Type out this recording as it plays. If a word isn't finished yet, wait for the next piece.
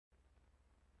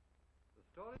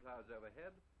call it clouds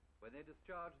overhead when they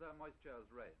discharge their moisture as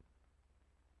rain.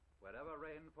 Wherever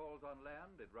rain falls on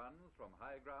land, it runs from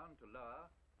high ground to lower,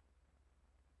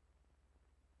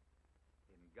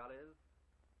 in gullies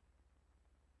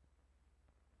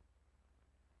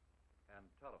and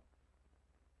torrents.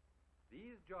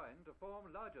 These join to form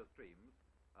larger streams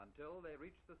until they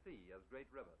reach the sea as great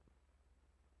rivers.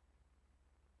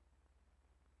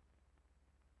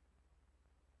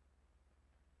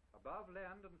 Above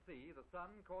land and sea, the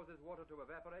sun causes water to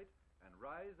evaporate and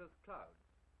rise as clouds,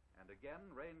 and again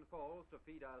rain falls to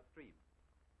feed our streams.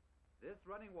 This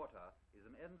running water is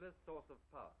an endless source of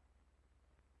power.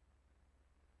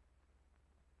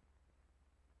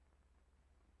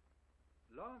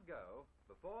 Long ago,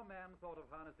 before man thought of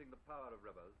harnessing the power of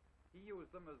rivers, he used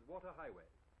them as water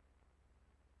highways.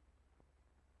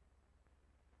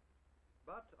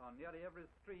 But on nearly every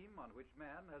stream on which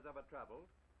man has ever traveled,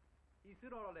 he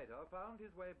sooner or later found his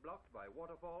way blocked by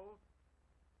waterfalls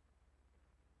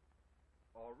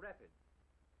or rapids,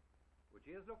 which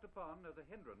he has looked upon as a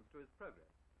hindrance to his progress.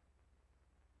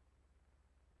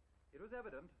 It was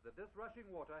evident that this rushing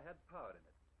water had power in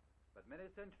it, but many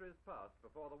centuries passed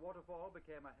before the waterfall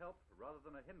became a help rather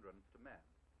than a hindrance to man.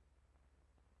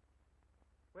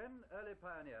 When early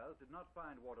pioneers did not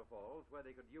find waterfalls where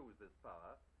they could use this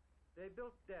power, they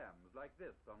built dams like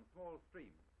this on small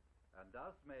streams, and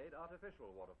thus made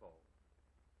artificial waterfalls.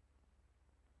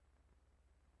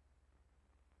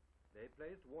 They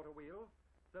placed water wheels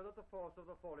so that the force of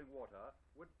the falling water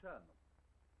would turn them.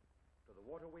 To the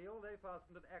water wheel they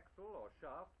fastened an axle or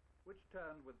shaft which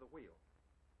turned with the wheel.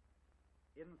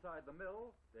 Inside the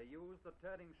mill they used the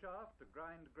turning shaft to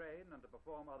grind grain and to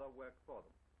perform other work for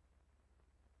them.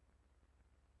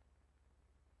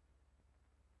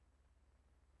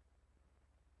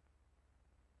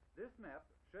 This map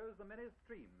shows the many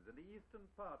streams in the eastern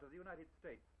part of the United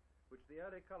States which the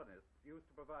early colonists used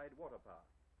to provide water power.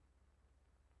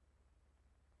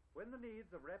 When the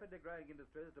needs of rapidly growing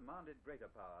industries demanded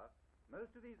greater power,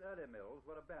 most of these early mills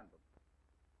were abandoned.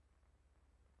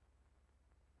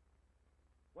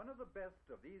 One of the best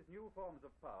of these new forms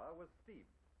of power was steam,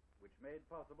 which made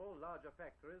possible larger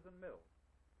factories and mills.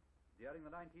 During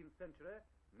the 19th century,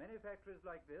 many factories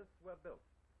like this were built.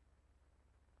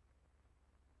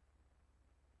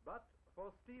 But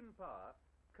for steam power,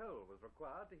 coal was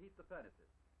required to heat the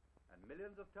furnaces, and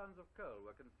millions of tons of coal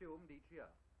were consumed each year.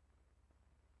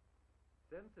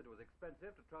 Since it was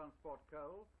expensive to transport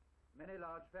coal, many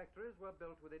large factories were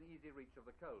built within easy reach of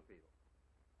the coal fields.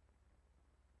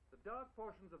 The dark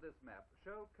portions of this map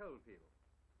show coal fields,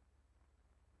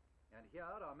 and here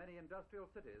are many industrial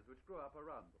cities which grew up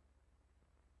around them.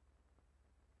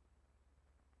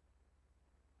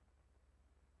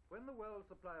 When the world's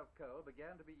supply of coal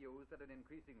began to be used at an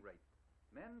increasing rate,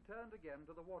 men turned again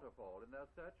to the waterfall in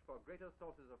their search for greater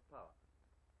sources of power.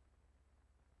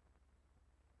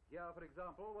 Here, for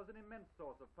example, was an immense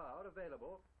source of power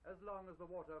available as long as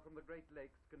the water from the Great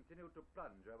Lakes continued to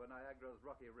plunge over Niagara's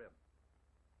rocky rim.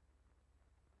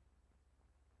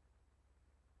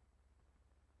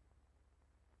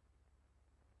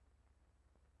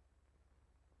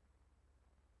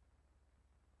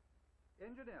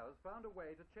 Engineers found a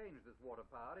way to change this water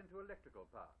power into electrical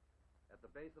power. At the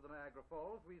base of the Niagara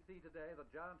Falls, we see today the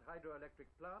giant hydroelectric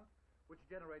plant which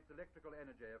generates electrical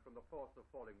energy from the force of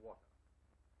falling water.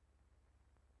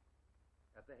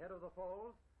 At the head of the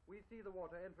falls, we see the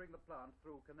water entering the plant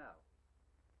through canals.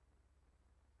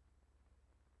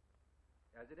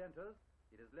 As it enters,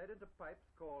 it is led into pipes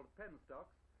called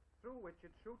penstocks, through which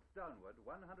it shoots downward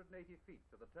 180 feet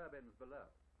to the turbines below.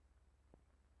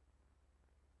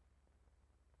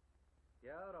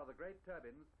 Here are the great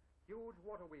turbines, huge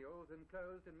water wheels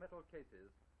enclosed in metal cases,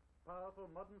 powerful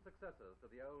modern successors to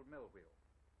the old mill wheel.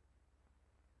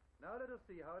 Now let us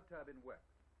see how a turbine works.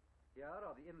 Here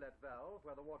are the inlet valves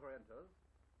where the water enters,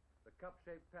 the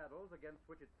cup-shaped paddles against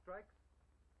which it strikes,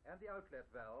 and the outlet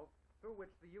valve through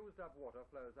which the used-up water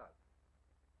flows out.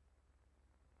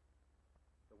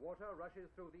 The water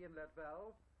rushes through the inlet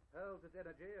valve, hurls its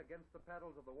energy against the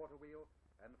paddles of the water wheel,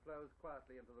 and flows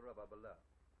quietly into the river below.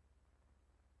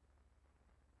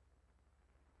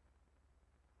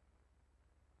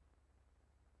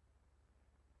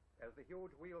 As the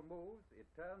huge wheel moves, it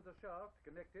turns a shaft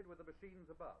connected with the machines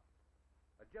above,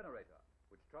 a generator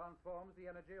which transforms the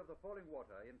energy of the falling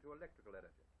water into electrical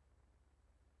energy.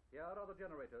 Here are the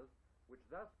generators which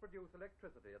thus produce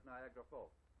electricity at Niagara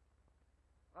Falls.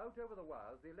 Out over the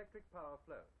wires, the electric power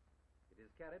flows. It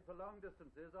is carried for long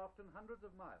distances, often hundreds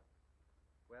of miles,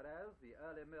 whereas the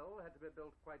early mill had to be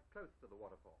built quite close to the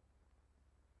waterfall.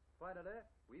 Finally,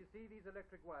 we see these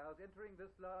electric wires entering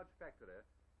this large factory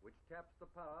which taps the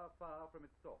power far from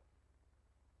its source.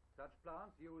 Such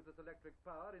plants use this electric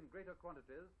power in greater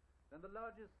quantities than the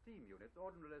largest steam units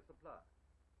ordinarily supply.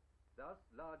 Thus,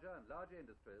 larger and larger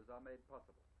industries are made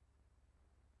possible.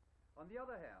 On the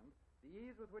other hand, the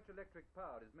ease with which electric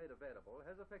power is made available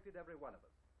has affected every one of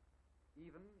us,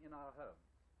 even in our homes.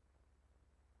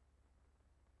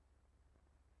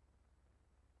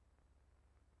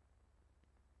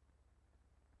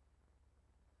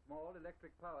 Small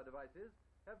electric power devices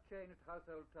have changed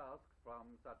household tasks from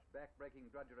such back-breaking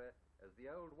drudgery as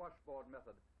the old washboard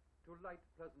method to light,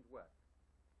 pleasant work.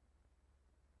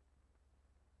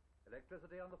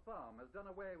 Electricity on the farm has done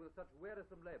away with such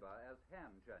wearisome labor as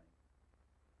hand churning.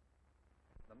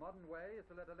 The modern way is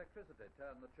to let electricity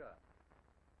turn the churn.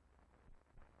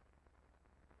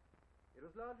 It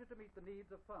was largely to meet the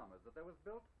needs of farmers that there was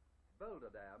built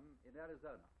Boulder Dam in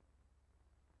Arizona.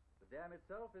 The dam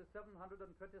itself is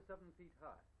 727 feet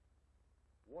high.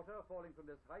 Water falling from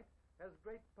this height has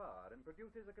great power and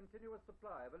produces a continuous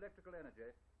supply of electrical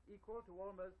energy equal to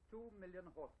almost 2 million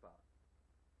horsepower.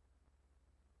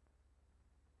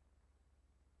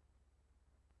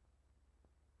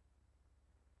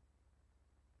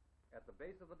 At the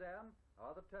base of the dam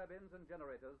are the turbines and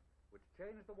generators which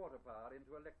change the water power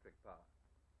into electric power.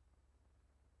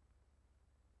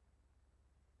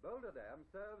 Boulder Dam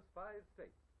serves 5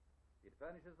 states. It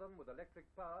furnishes them with electric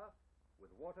power,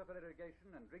 with water for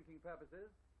irrigation and drinking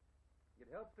purposes. It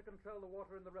helps to control the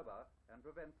water in the river and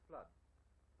prevents floods.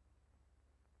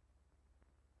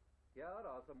 Here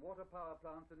are some water power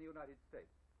plants in the United States.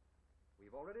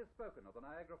 We've already spoken of the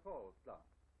Niagara Falls plant.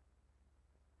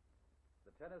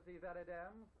 The Tennessee Valley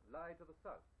dams lie to the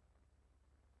south.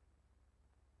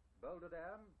 Boulder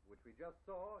Dam, which we just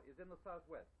saw, is in the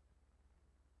southwest.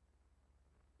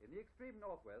 In the extreme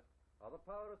northwest are the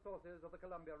power resources of the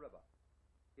Columbia River.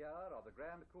 Here are the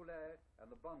Grand Coulee and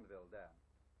the Bonneville Dam.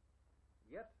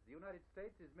 Yet the United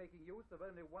States is making use of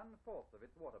only 1/4 of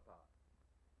its water power.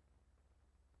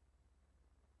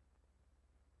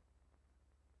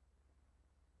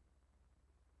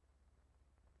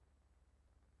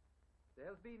 There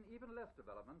has been even less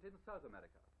development in South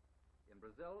America. In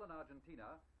Brazil and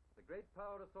Argentina, the great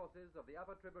power resources of the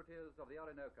upper tributaries of the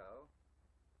Orinoco,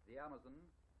 the Amazon,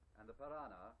 and the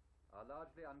Parana are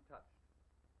largely untouched.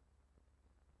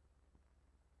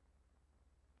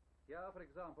 Here, for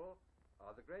example,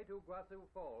 are the great Iguazu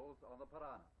Falls on the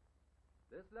Parana.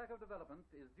 This lack of development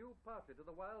is due partly to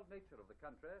the wild nature of the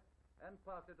country and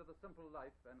partly to the simple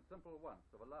life and simple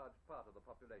wants of a large part of the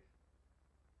population.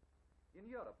 In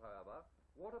Europe, however,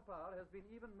 water power has been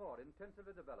even more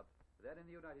intensively developed than in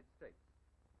the United States.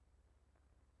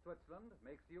 Switzerland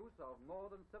makes use of more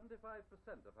than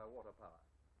 75% of her water power.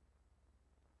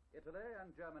 Italy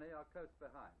and Germany are close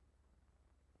behind.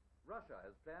 Russia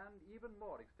has planned even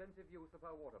more extensive use of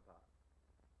her water power.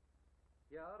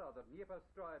 Here are the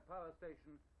Dnieperstroy power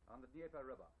station on the Dnieper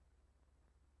River.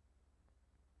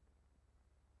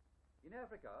 In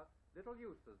Africa, little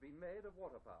use has been made of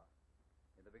water power.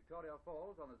 In the Victoria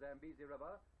Falls on the Zambezi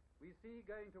River, we see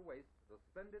going to waste the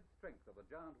splendid strength of the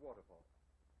giant waterfall.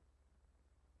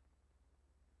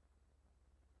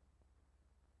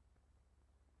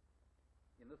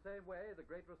 In the same way, the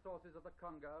great resources of the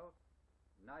Congo,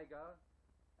 Niger,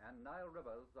 and Nile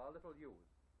rivers are little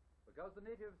used, because the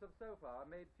natives have so far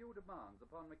made few demands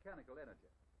upon mechanical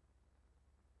energy.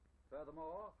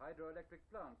 Furthermore, hydroelectric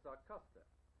plants are costly.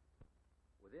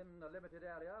 Within a limited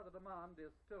area, the demand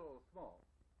is still small.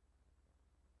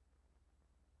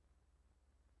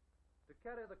 To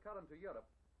carry the current to Europe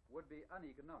would be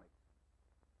uneconomic.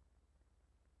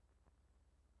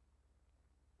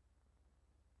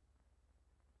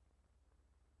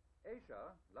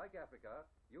 Asia, like Africa,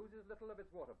 uses little of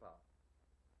its water power.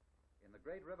 In the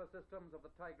great river systems of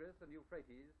the Tigris and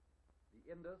Euphrates,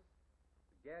 the Indus,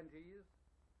 the Ganges,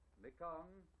 Mekong,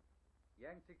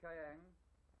 Yangtze-Kiang,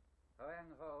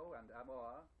 Hoang-Ho, and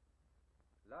Amoor,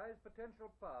 lies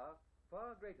potential power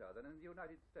far greater than in the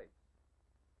United States.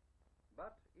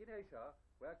 But in Asia,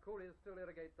 where coolies still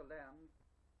irrigate the land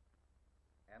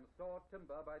and saw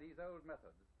timber by these old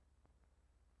methods,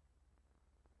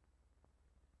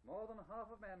 more than half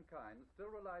of mankind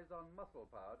still relies on muscle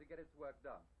power to get its work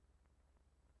done.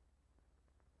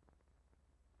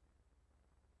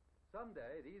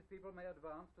 Someday, these people may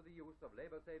advance to the use of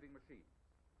labor-saving machines.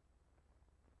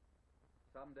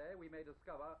 Someday, we may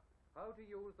discover how to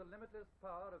use the limitless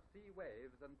power of sea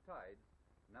waves and tides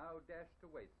now dashed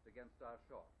to waste against our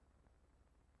shore.